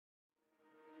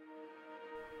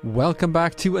Welcome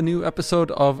back to a new episode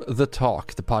of The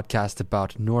Talk, the podcast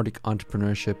about Nordic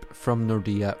entrepreneurship from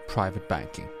Nordea Private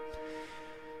Banking.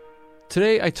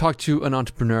 Today I talked to an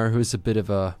entrepreneur who is a bit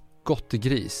of a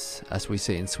gottegris, as we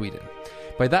say in Sweden.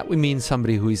 By that we mean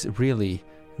somebody who is really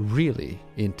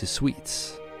into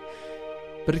sweets.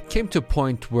 But it came to a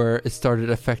point where it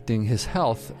started affecting his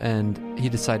health, and he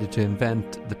decided to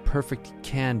invent the perfect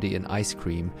candy and ice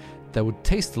cream that would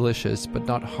taste delicious but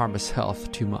not harm his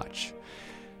health too much.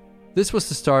 This was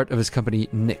the start of his company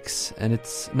Nix, and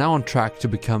it's now on track to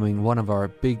becoming one of our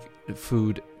big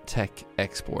food tech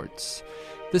exports.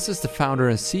 This is the founder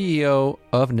and CEO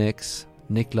of Nix,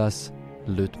 Niklas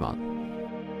Luthman.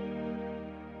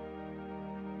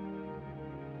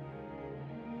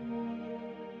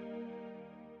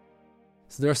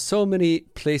 So there are so many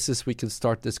places we can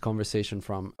start this conversation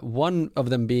from. One of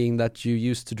them being that you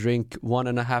used to drink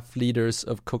 1.5 liters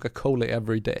of Coca-Cola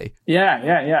every day. Yeah.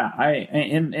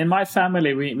 In my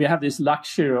family, we have this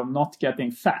luxury of not getting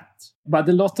fat. But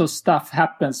a lot of stuff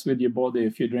happens with your body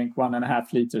if you drink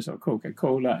 1.5 liters of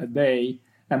Coca-Cola a day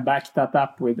and back that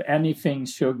up with anything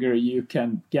sugar you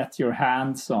can get your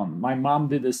hands on. My mom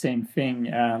did the same thing,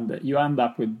 and you end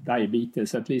up with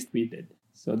diabetes, at least we did.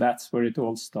 So that's where it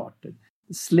all started.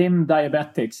 Slim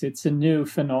diabetics, it's a new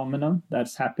phenomenon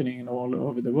that's happening all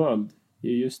over the world.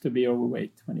 You used to be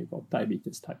overweight when you got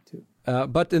diabetes type 2.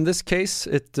 But in this case,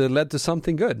 it led to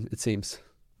something good, it seems.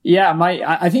 Yeah,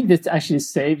 I think that actually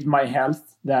saved my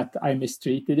health, that I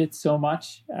mistreated it so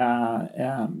much.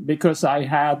 Because I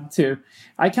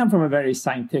come from a very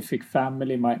scientific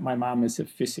family. My mom is a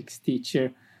physics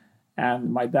teacher.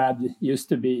 And my dad used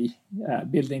to be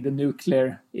building the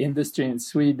nuclear industry in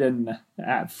Sweden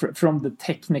from the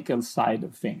technical side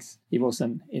of things. He was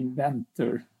an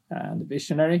inventor and a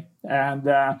visionary. And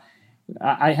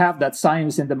I have that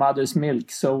science in the mother's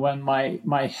milk. So when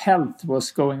my health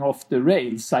was going off the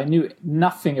rails, I knew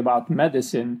nothing about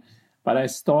medicine, but I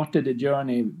started a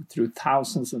journey through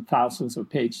thousands and thousands of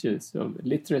pages of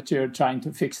literature trying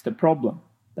to fix the problem.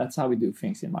 That's how we do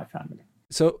things in my family.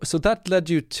 So that led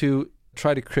you to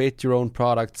try to create your own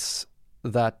products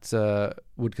that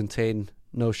would contain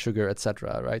no sugar,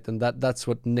 etc., right? And that's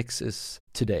what Nix is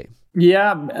today.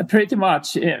 Yeah, pretty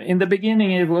much. In the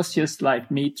beginning, it was just like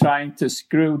me trying to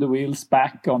screw the wheels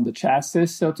back on the chassis,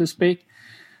 so to speak,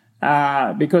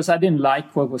 because I didn't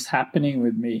like what was happening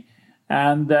with me.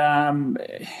 And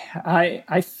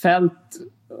I felt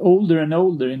older and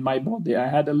older in my body. I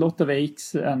had a lot of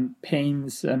aches and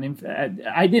pains, and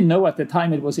I didn't know at the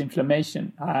time it was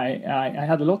inflammation. I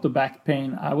had a lot of back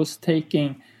pain. I was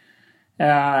taking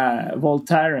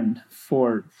Voltaren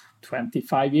for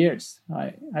 25 years.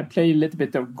 I played a little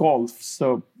bit of golf,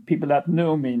 so people that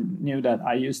knew me knew that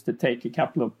I used to take a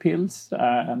couple of pills,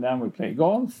 and then we play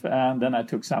golf, and then I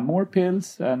took some more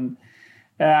pills, and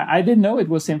I didn't know it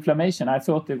was inflammation. I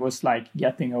thought it was like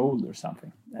getting old or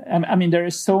something. And I mean, there are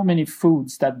so many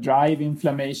foods that drive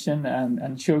inflammation,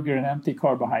 and sugar and empty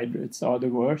carbohydrates are the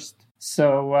worst.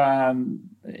 So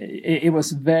it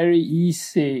was very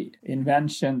easy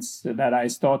inventions that I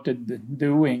started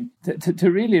doing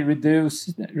to really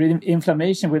reduce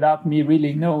inflammation without me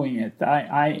really knowing it.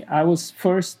 I was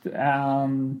first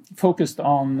focused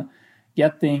on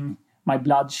getting my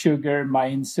blood sugar, my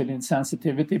insulin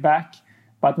sensitivity back.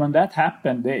 But when that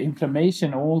happened, the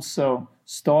inflammation also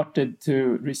started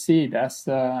to recede as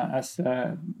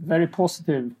a very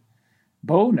positive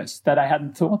bonus that I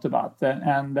hadn't thought about.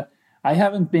 And I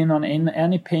haven't been on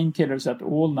any painkillers at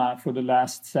all now for the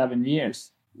last 7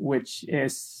 years, which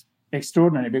is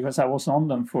extraordinary because I was on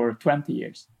them for 20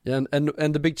 years. Yeah, and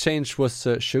the big change was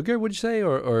sugar, would you say,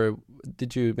 or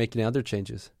did you make any other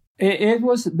changes? It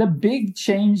was the big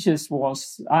changes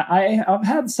was I've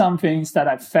had some things that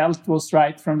I felt was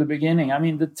right from the beginning. I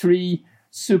mean, the 3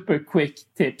 super quick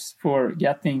tips for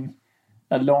getting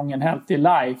a long and healthy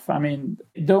life. I mean,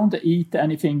 don't eat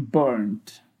anything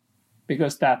burnt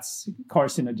because that's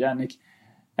carcinogenic.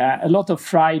 A lot of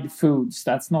fried foods,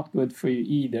 that's not good for you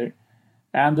either.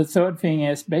 And the third thing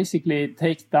is basically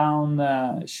take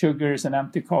down sugars and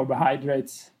empty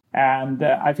carbohydrates. And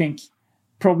I think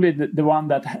probably the one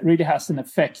that really has an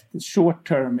effect short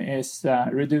term is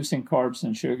reducing carbs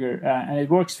and sugar. And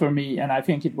it works for me, and I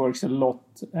think it works a lot,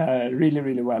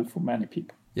 really well for many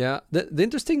people. Yeah. The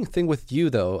interesting thing with you,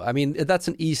 though, I mean, that's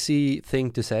an easy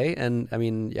thing to say. And I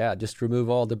mean, yeah, just remove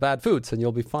all the bad foods and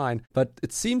you'll be fine. But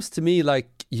it seems to me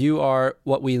like you are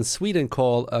what we in Sweden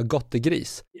call a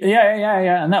gottegris.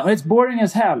 Yeah. No, it's boring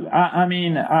as hell. I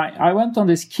mean, I went on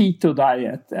this keto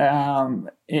diet.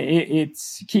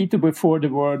 It's keto before the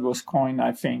word was coined,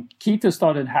 I think. Keto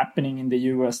started happening in the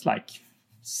US like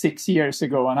 6 years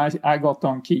ago, and I got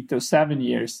on keto 7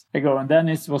 years ago, and then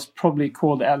it was probably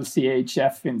called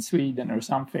LCHF in Sweden or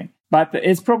something. But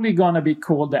it's probably going to be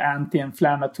called the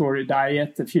anti-inflammatory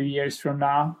diet a few years from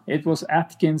now. It was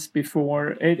Atkins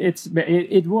before.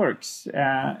 It works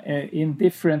in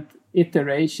different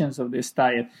iterations of this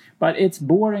diet, but it's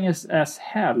boring as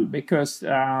hell, because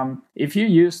if you're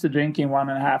used to drinking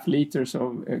 1.5 liters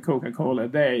of Coca-Cola a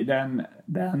day, then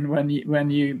when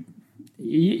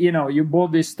you know, your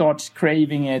body starts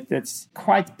craving it. It's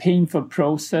quite painful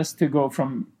process to go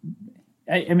from,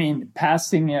 I mean,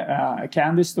 passing a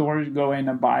candy store, go in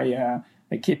and buy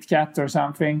a Kit Kat or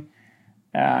something.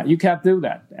 You can't do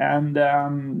that. And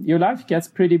your life gets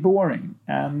pretty boring.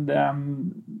 And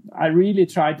I really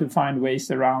tried to find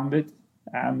ways around it.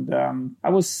 And I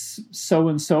was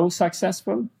so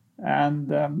successful. And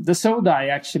the soda,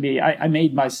 I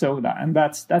made my soda. And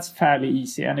that's fairly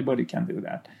easy. Anybody can do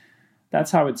that.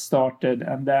 That's how it started.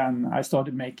 And then I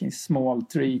started making small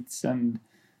treats. And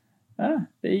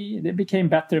they became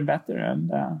better and better.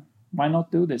 And why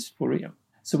not do this for real?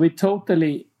 So we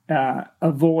totally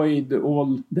avoid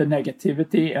all the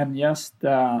negativity and just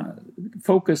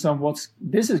focus on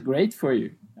this is great for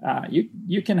you.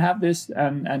 You can have this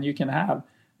and you can have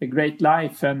a great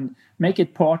life and make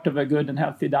it part of a good and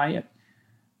healthy diet.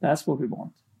 That's what we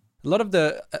want. A lot of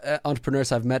the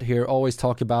entrepreneurs I've met here always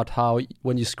talk about how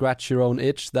when you scratch your own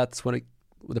itch, that's when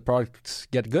the products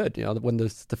get good. You know, when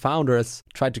the founder has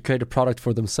tried to create a product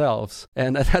for themselves,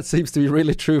 and that seems to be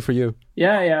really true for you.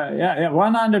 Yeah,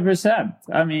 100%.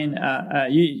 I mean,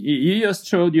 you just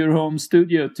showed your home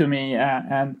studio to me,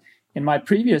 and in my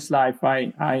previous life,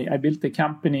 I built a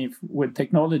company with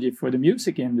technology for the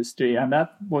music industry, and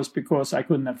that was because I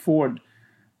couldn't afford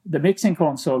the mixing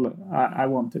console I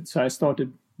wanted, so I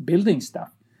started building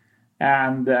stuff,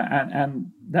 and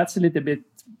that's a little bit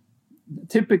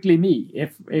typically me.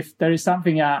 If there is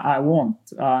something I want,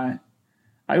 I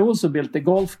also built a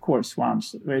golf course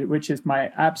once, which is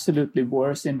my absolutely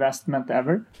worst investment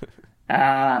ever,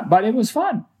 but it was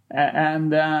fun,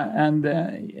 and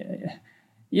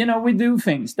you know, we do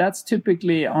things. That's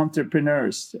typically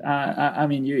entrepreneurs. I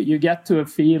mean, you get to a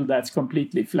field that's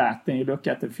completely flat, and you look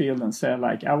at the field and say,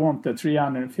 like, I want a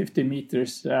 350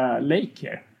 meters lake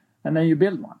here. And then you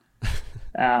build one.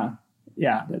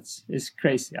 It's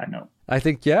crazy, I know. I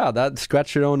think, that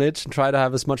scratch your own itch and try to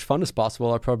have as much fun as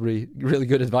possible are probably really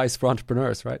good advice for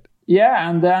entrepreneurs, right? Yeah,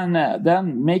 and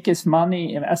then make as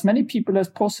many people as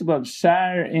possible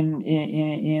share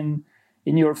in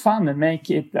your fun and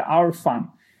make it our fun.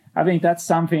 I think that's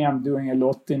something I'm doing a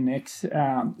lot in Nix,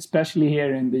 especially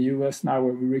here in the US now,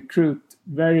 where we recruit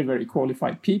very, very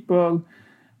qualified people.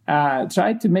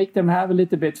 Try to make them have a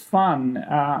little bit fun.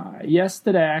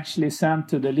 Yesterday, I actually sent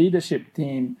to the leadership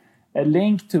team a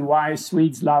link to why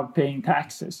Swedes love paying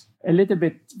taxes. A little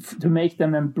bit to make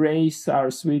them embrace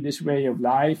our Swedish way of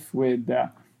life with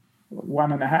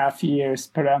 1.5 years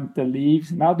parental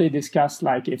leave. Now they discuss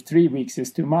like if 3 weeks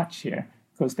is too much here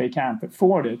because they can't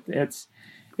afford it.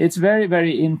 It's very,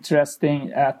 very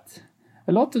interesting at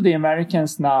a lot of the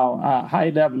Americans now,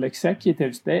 high-level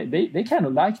executives, they kind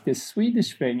of like this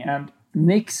Swedish thing. And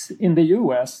Nix in the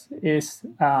US is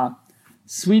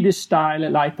Swedish-style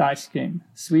light ice cream,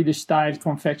 Swedish-style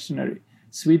confectionery,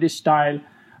 Swedish-style.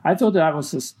 I thought that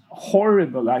was a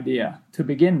horrible idea to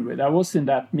begin with. I was in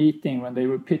that meeting when they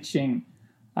were pitching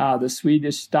the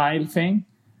Swedish-style thing.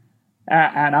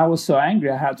 And I was so angry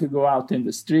I had to go out in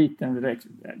the street and, like,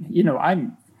 you know,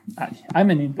 I'm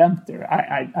an inventor.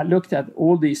 I looked at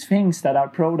all these things that our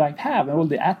product have, all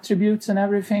the attributes and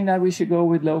everything that we should go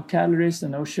with low calories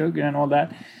and no sugar and all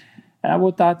that. And I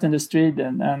walked out in the street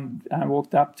and I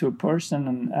walked up to a person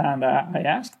and I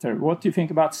asked her, what do you think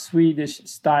about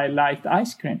Swedish-style light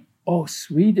ice cream? Oh,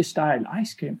 Swedish-style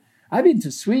ice cream. I've been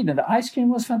to Sweden. The ice cream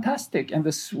was fantastic. And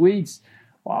the Swedes,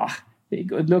 wow, they're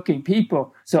good-looking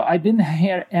people. So I didn't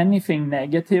hear anything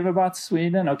negative about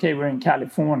Sweden. Okay, we're in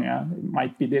California. It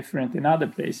might be different in other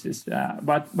places.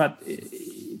 But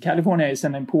California is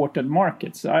an important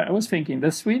market. So I was thinking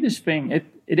the Swedish thing,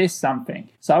 it is something.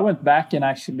 So I went back and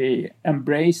actually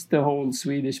embraced the whole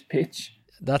Swedish pitch.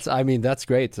 That's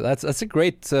great. That's a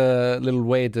great little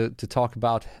way to talk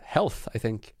about health, I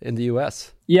think, in the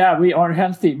US. Yeah, we are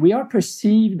healthy. We are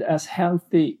perceived as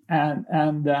healthy, and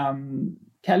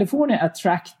California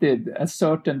attracted a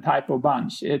certain type of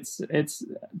bunch. It's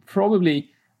probably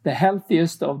the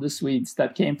healthiest of the Swedes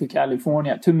that came to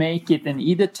California to make it in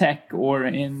either tech or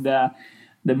in the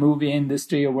movie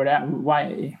industry or whatever.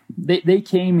 Why they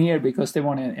came here because they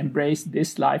want to embrace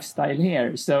this lifestyle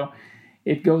here. So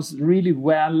it goes really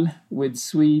well with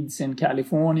Swedes in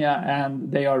California,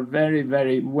 and they are very,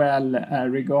 very well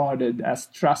regarded as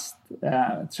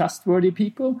trustworthy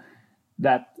people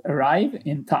that arrive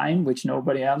in time, which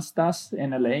nobody else does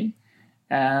in LA,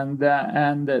 and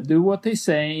do what they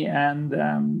say, and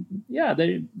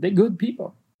they're good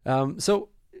people. So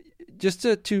just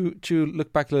to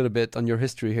look back a little bit on your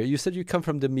history here, you said you come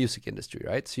from the music industry,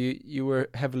 right? So you were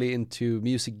heavily into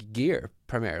music gear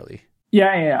primarily.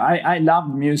 Yeah, I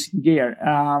love music gear.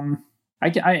 I'm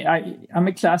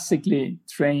a classically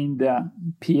trained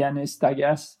pianist, I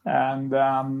guess, and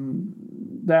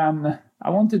then I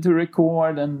wanted to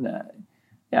record, and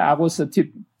I was a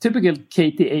typical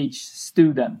KTH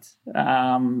student.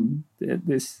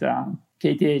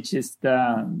 KTH is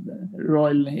the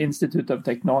Royal Institute of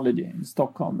Technology in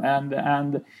Stockholm,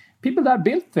 and people that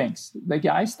built things. The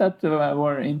guys that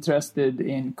were interested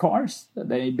in cars,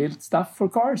 they built stuff for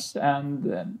cars,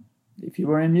 and if you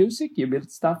were in music, you built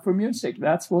stuff for music.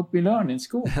 That's what we learned in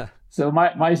school. So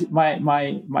my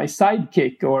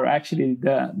sidekick, or actually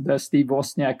the Steve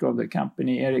Wozniak of the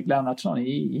company, Erik Lennartsson,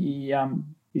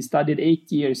 he studied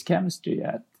 8 years chemistry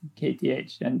at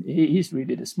KTH, and he's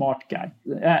really the smart guy.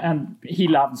 And he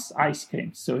loves ice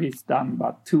cream, so he's done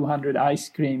about 200 ice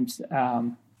creams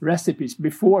recipes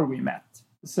before we met.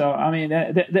 So I mean,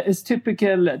 it's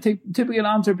typical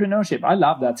entrepreneurship. I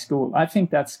love that school. I think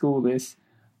that school is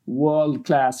world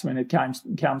class when it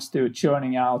comes to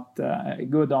churning out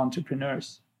good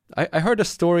entrepreneurs. I heard a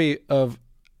story of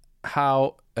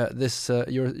how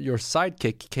your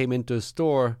sidekick came into a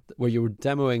store where you were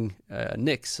demoing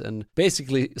Nix and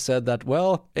basically said that,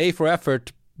 well, A for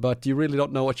effort, but you really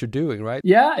don't know what you're doing, right?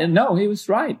 Yeah, and no, he was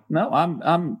right. No,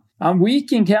 I'm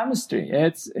weak in chemistry.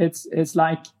 It's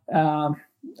like,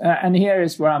 and here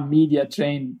is where I'm media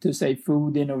trained to say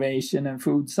food innovation and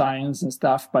food science and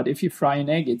stuff. But if you fry an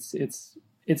egg,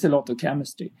 it's a lot of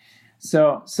chemistry.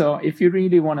 So if you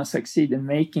really want to succeed in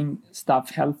making stuff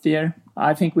healthier,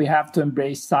 I think we have to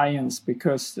embrace science,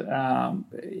 because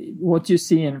what you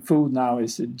see in food now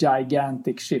is a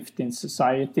gigantic shift in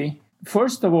society.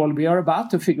 First of all, we are about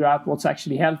to figure out what's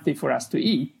actually healthy for us to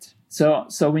eat. So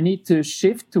we need to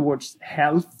shift towards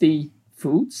healthy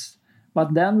foods,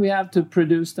 but then we have to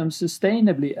produce them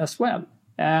sustainably as well.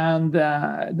 And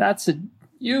that's a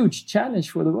huge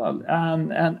challenge for the world.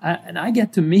 And I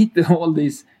get to meet all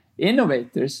these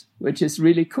innovators, which is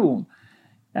really cool.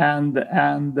 And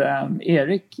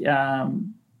Erik,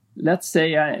 let's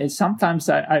say sometimes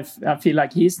I feel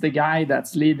like he's the guy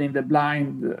that's leading the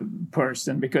blind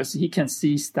person, because he can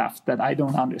see stuff that I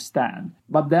don't understand.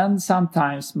 But then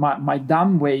sometimes my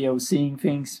dumb way of seeing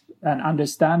things and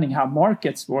understanding how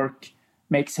markets work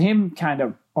makes him kind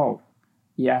of, oh,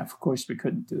 yeah, of course we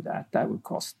couldn't do that. That would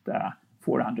cost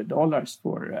 $400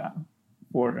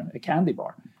 for a candy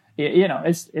bar. You know,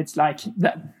 it's like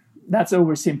that. That's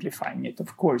oversimplifying it,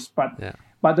 of course.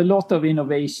 But a lot of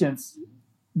innovations,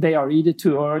 they are either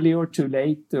too early or too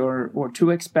late, or too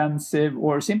expensive,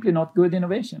 or simply not good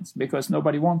innovations because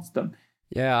nobody wants them.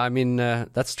 Yeah, I mean,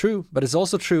 that's true. But it's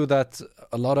also true that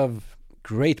a lot of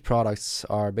great products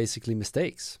are basically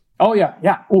mistakes. Oh,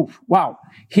 yeah. Oh, wow.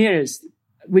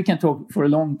 We can talk for a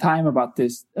long time about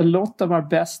this. A lot of our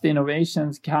best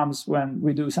innovations comes when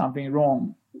we do something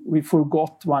wrong. We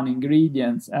forgot one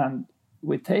ingredient and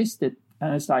we taste it,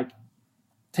 and it's like,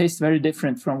 tastes very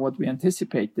different from what we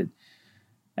anticipated.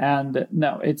 And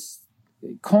no, it's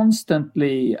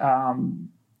constantly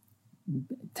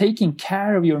taking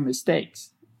care of your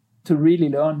mistakes to really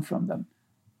learn from them.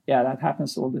 Yeah, that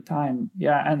happens all the time.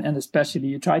 Yeah, and especially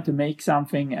you try to make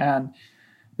something, and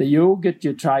the yogurt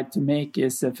you tried to make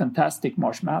is a fantastic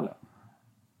marshmallow.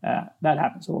 That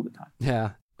happens all the time.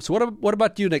 Yeah. So what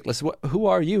about you, Nicholas? Who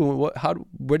are you?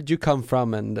 Where did you come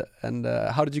from, and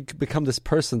how did you become this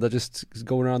person that just is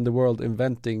going around the world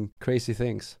inventing crazy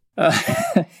things?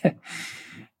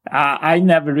 I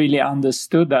never really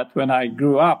understood that when I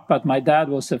grew up, but my dad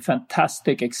was a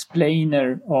fantastic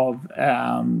explainer of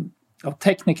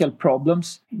technical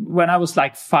problems. When I was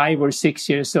like 5 or 6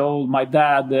 years old, my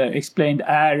dad explained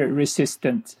air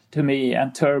resistant to me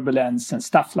and turbulence and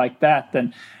stuff like that,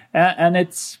 and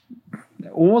it's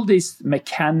all these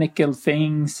mechanical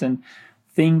things and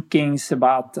thinkings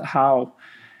about how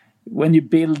when you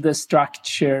build the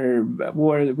structure,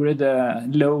 where the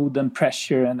load and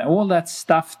pressure and all that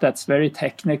stuff that's very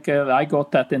technical. I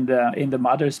got that in the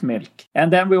mother's milk.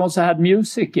 And then we also had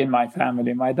music in my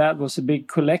family. My dad was a big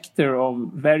collector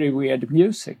of very weird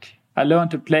music. I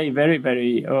learned to play very,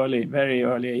 very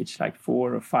early age, like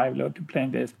 4 or 5, learned to play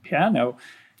the piano.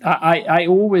 I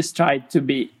always tried to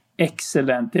be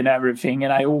excellent in everything,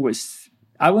 and I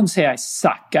I wouldn't say I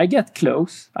suck. I get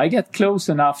close. I get close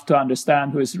enough to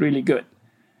understand who is really good.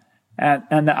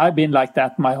 And I've been like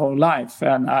that my whole life.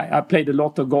 And I played a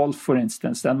lot of golf, for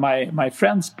instance. And my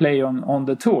friends play on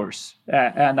the tours.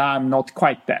 And I'm not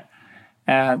quite there.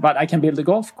 But I can build a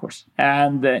golf course.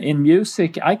 And in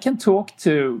music, I can talk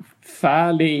to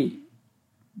fairly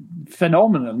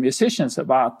phenomenal musicians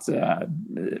about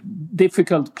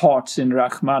difficult parts in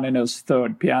Rachmaninoff's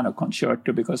third piano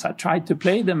concerto, because I tried to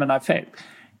play them and I failed.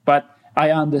 But I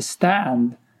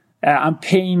understand. I'm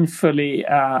painfully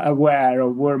aware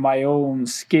of where my own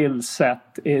skill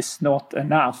set is not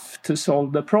enough to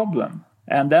solve the problem.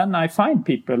 And then I find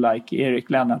people like Erik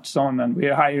Lennartsson, and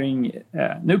we're hiring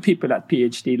new people at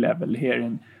PhD level here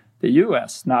in the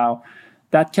US now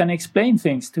that can explain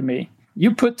things to me.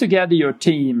 You put together your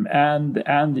team and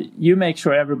you make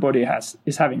sure everybody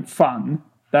is having fun.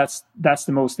 That's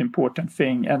the most important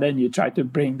thing. And then you try to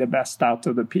bring the best out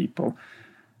of the people.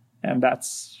 And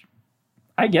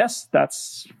I guess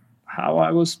that's how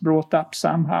I was brought up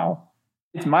somehow.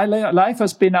 My life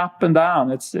has been up and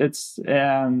down. It's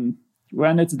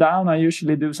when it's down, I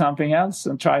usually do something else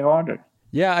and try harder.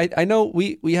 Yeah, I know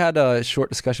we had a short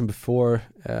discussion before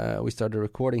we started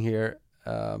recording here,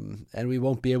 and we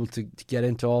won't be able to get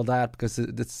into all that because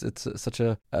it's such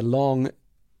a long,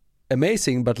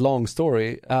 amazing but long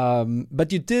story.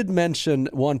 But you did mention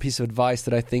one piece of advice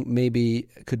that I think maybe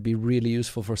could be really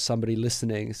useful for somebody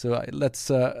listening. So let's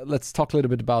talk a little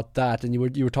bit about that. And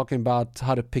you were talking about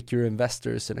how to pick your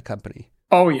investors in a company.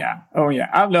 Oh yeah.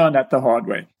 I've learned that the hard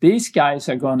way. These guys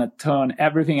are going to turn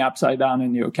everything upside down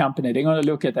in your company. They're going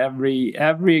to look at every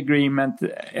agreement,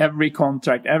 every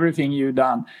contract, everything you've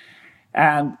done.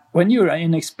 And when you're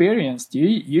inexperienced,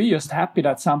 you're just happy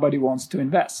that somebody wants to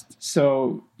invest.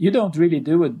 So you don't really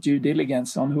do a due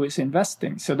diligence on who is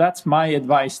investing. So that's my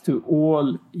advice to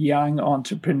all young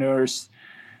entrepreneurs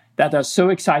that are so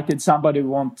excited somebody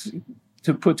wants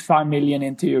to put 5 million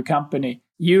into your company.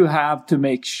 You have to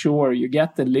make sure you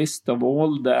get the list of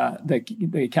all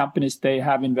the companies they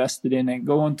have invested in and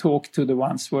go and talk to the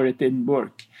ones where it didn't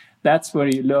work. That's where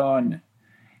you learn.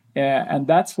 And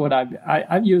that's what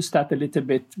I've used that a little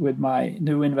bit with my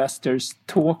new investors,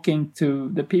 talking to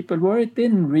the people where it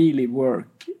didn't really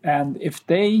work. And if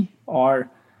they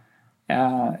are,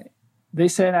 they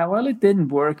say, well, it didn't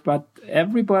work, but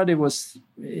everybody was,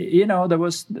 there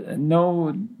was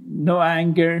no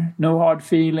anger, no hard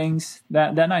feelings.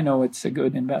 Then I know it's a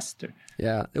good investor.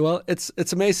 Yeah, well,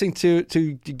 it's amazing to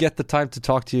get the time to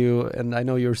talk to you. And I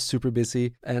know you're super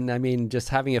busy. And I mean, just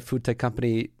having a food tech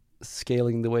company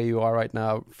scaling the way you are right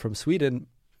now from Sweden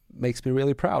makes me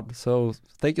really proud. So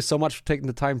thank you so much for taking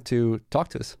the time to talk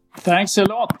to us. Thanks a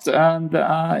lot. And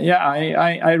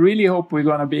I really hope we're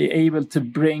going to be able to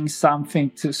bring something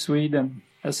to Sweden,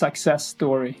 a success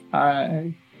story.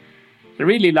 I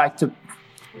really like to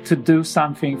do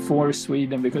something for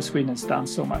Sweden because Sweden's done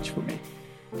so much for me.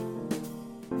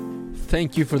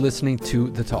 Thank you for listening to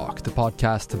The Talk, the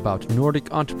podcast about Nordic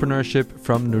entrepreneurship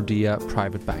from Nordea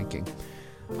Private Banking.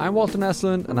 I'm Walter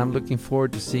Näslund, and I'm looking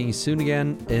forward to seeing you soon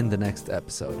again in the next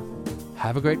episode.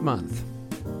 Have a great month.